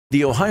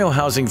The Ohio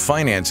Housing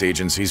Finance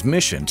Agency's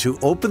mission to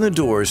open the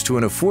doors to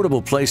an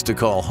affordable place to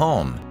call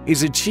home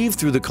is achieved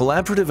through the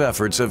collaborative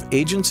efforts of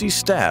agency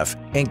staff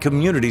and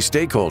community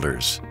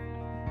stakeholders.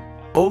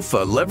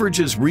 OHFA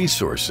leverages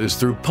resources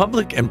through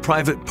public and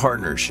private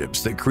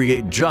partnerships that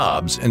create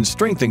jobs and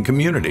strengthen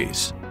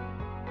communities.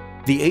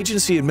 The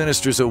agency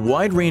administers a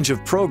wide range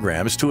of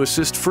programs to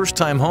assist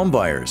first-time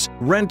homebuyers,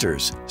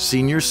 renters,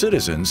 senior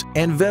citizens,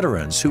 and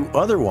veterans who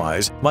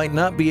otherwise might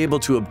not be able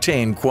to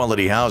obtain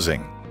quality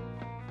housing.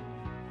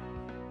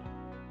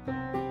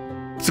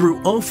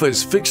 Through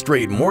OHFA's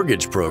fixed-rate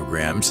mortgage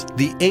programs,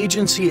 the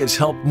agency has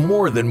helped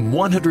more than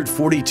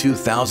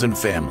 142,000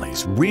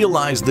 families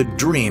realize the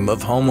dream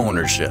of home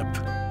ownership.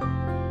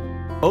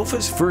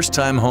 OHFA's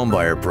first-time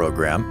homebuyer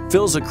program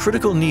fills a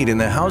critical need in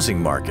the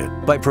housing market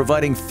by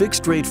providing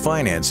fixed-rate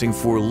financing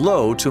for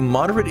low to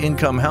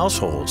moderate-income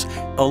households,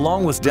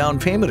 along with down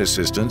payment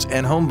assistance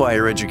and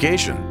homebuyer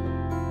education.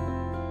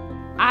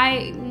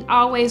 I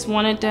always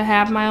wanted to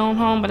have my own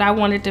home, but I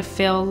wanted to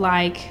feel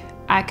like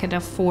I could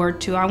afford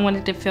to. I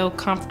wanted to feel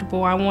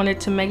comfortable. I wanted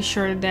to make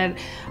sure that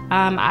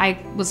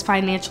I was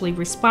financially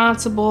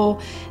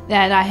responsible,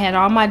 that I had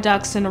all my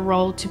ducks in a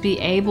row to be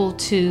able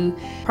to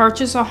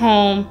purchase a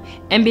home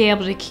and be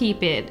able to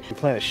keep it. We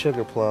planted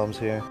sugar plums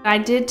here. I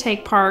did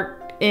take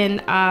part in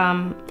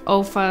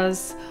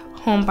OHFA's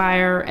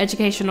homebuyer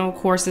educational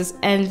courses,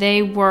 and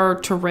they were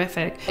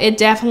terrific. It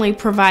definitely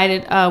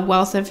provided a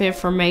wealth of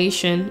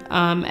information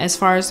as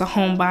far as the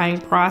home buying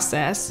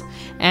process,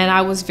 and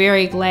I was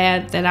very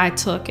glad that I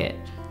took it.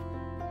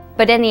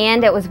 But in the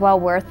end, it was well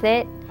worth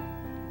it.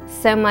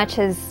 So much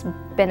has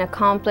been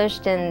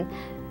accomplished, and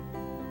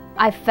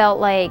I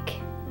felt like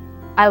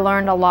I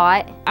learned a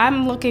lot.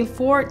 I'm looking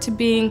forward to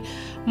being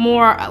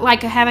more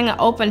like having an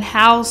open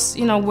house,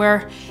 you know,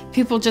 where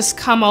people just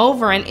come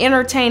over and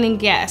entertaining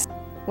guests.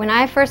 When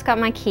I first got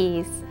my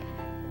keys,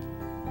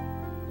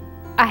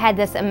 I had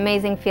this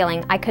amazing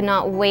feeling. I could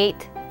not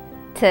wait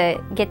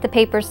to get the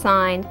papers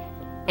signed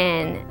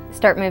and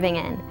start moving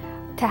in.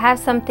 To have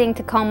something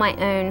to call my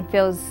own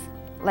feels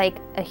like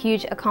a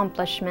huge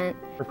accomplishment.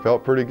 It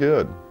felt pretty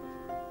good.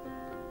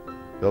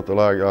 Felt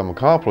like I'm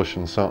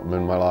accomplishing something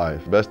in my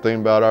life. The best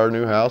thing about our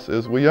new house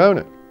is we own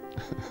it.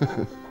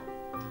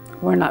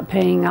 We're not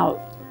paying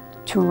out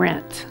to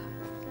rent.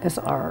 It's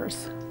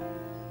ours.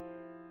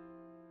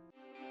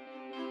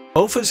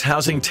 OHFA's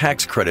Housing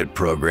Tax Credit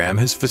Program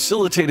has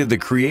facilitated the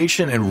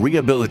creation and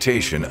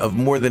rehabilitation of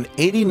more than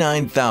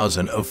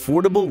 89,000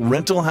 affordable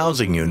rental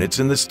housing units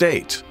in the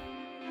state.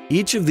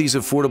 Each of these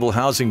affordable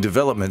housing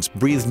developments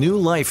breathe new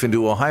life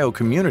into Ohio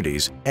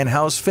communities and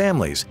house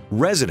families,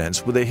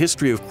 residents with a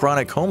history of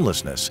chronic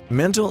homelessness,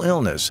 mental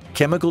illness,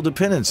 chemical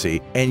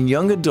dependency, and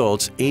young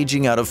adults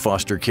aging out of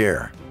foster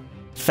care.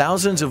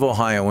 Thousands of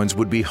Ohioans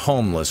would be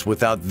homeless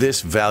without this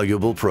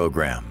valuable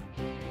program.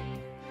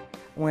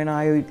 When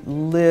I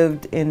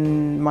lived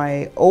in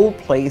my old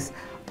place,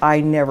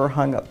 I never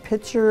hung up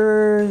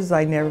pictures,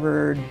 I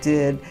never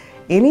did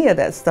any of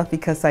that stuff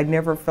because I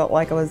never felt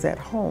like I was at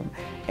home.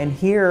 And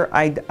here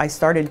I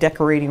started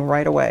decorating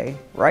right away.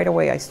 Right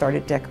away I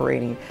started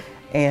decorating.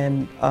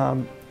 And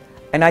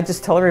I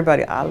just tell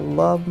everybody, I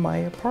love my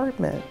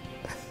apartment.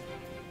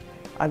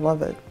 I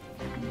love it.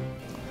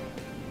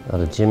 Well,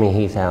 the Jimmy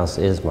Heath house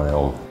is my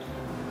home.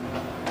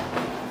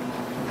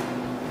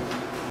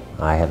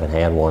 I haven't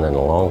had one in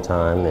a long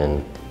time,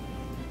 and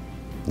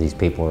these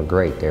people are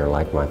great. They're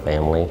like my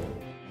family.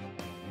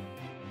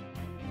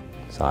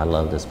 So I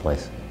love this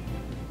place.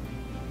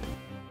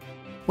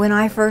 When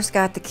I first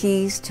got the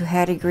keys to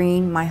Hattie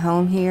Green, my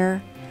home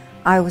here,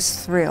 I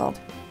was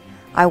thrilled.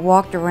 I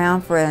walked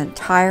around for an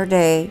entire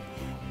day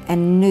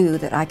and knew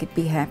that I could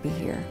be happy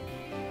here.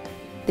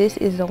 This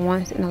is a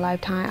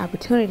once-in-a-lifetime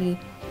opportunity.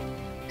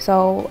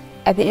 So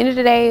at the end of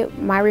the day,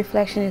 my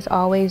reflection is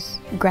always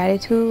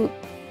gratitude.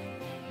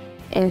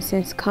 And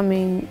since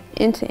coming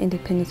into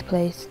Independence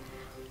Place,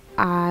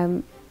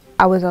 I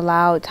was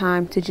allowed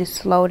time to just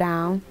slow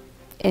down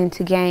and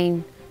to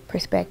gain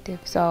perspective.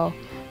 So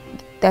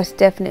that's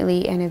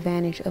definitely an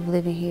advantage of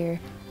living here.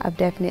 I've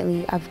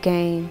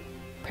gained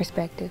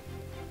perspective.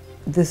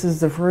 This is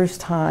the first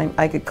time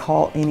I could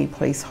call any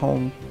place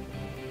home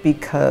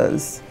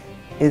because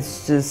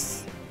it's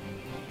just,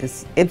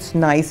 it's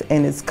nice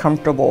and it's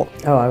comfortable.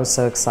 Oh, I was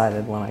so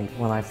excited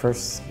when I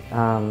first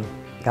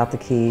got the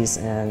keys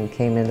and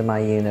came into my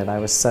unit. I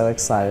was so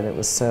excited. It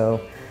was so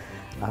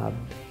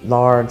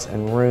large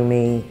and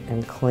roomy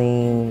and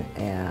clean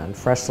and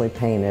freshly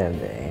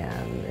painted,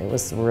 and it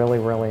was really,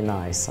 really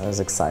nice. I was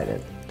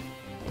excited.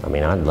 I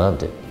mean, I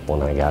loved it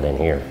when I got in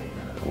here.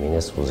 I mean,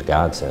 this was a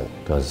godsend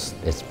because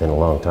it's been a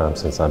long time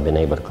since I've been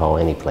able to call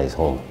any place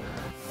home.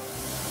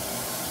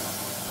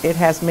 It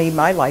has made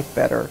my life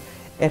better.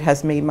 It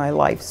has made my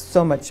life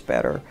so much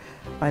better.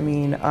 I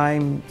mean,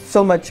 I'm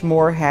so much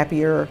more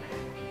happier,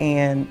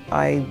 and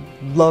I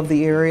love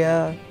the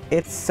area.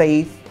 It's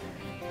safe,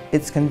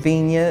 it's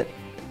convenient.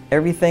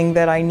 Everything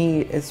that I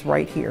need is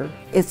right here.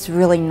 It's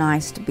really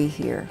nice to be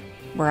here,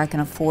 where I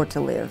can afford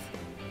to live.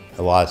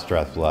 A lot of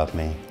stress left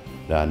me.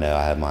 I know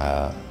I have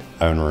my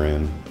own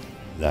room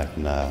I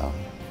can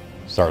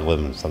start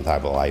living some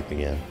type of life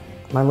again.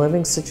 My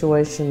living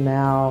situation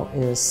now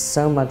is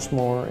so much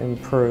more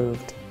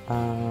improved.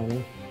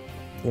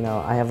 You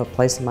know, I have a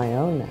place of my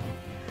own now,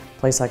 a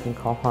place I can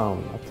call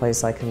home, a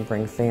place I can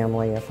bring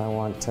family if I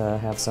want to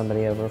have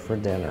somebody over for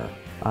dinner.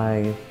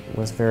 I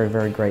was very,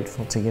 very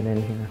grateful to get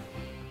in here.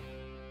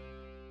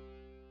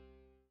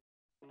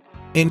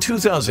 In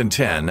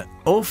 2010,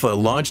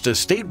 OHFA launched a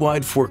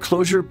statewide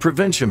foreclosure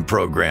prevention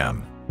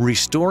program,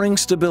 Restoring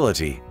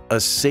Stability, a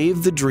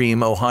Save the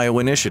Dream Ohio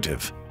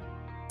initiative.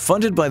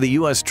 Funded by the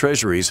U.S.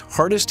 Treasury's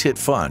Hardest Hit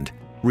Fund,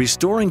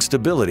 Restoring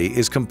Stability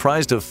is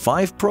comprised of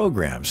 5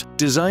 programs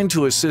designed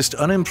to assist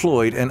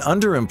unemployed and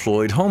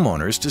underemployed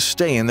homeowners to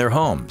stay in their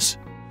homes.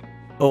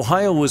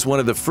 Ohio was one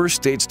of the first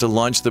states to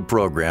launch the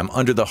program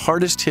under the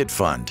Hardest Hit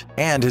Fund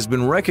and has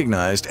been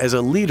recognized as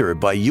a leader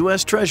by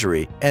U.S.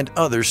 Treasury and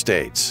other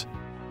states.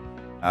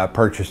 I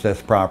purchased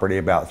this property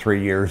about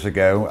 3 years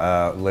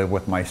ago, lived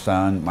with my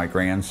son, my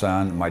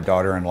grandson, my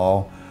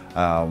daughter-in-law,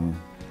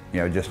 you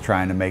know, just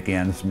trying to make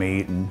ends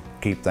meet and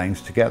keep things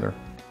together.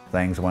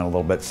 Things went a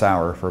little bit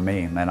sour for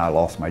me, and then I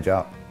lost my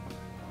job.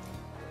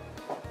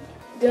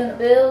 Doing the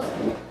bills?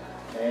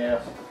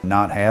 Yeah.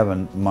 Not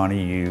having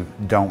money, you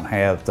don't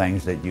have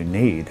things that you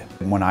need.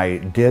 When I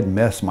did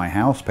miss my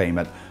house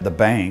payment, the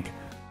bank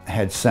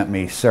had sent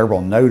me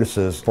several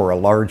notices for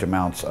large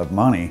amounts of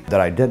money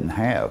that I didn't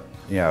have.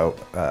 You know,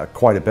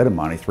 quite a bit of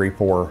money,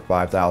 $3,000,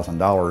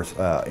 $4,000,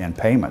 $5,000 in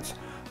payments.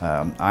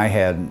 I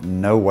had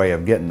no way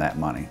of getting that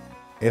money.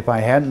 If I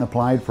hadn't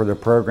applied for the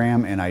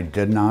program and I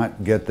did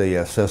not get the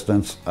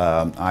assistance,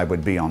 I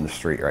would be on the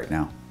street right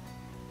now,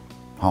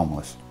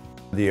 homeless.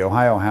 The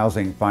Ohio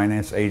Housing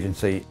Finance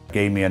Agency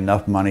gave me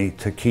enough money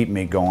to keep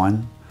me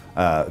going,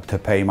 to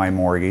pay my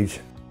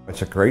mortgage.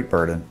 It's a great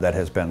burden that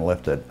has been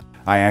lifted.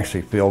 I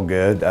actually feel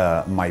good.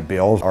 My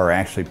bills are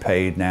actually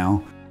paid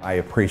now. I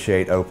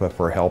appreciate OHFA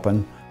for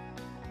helping.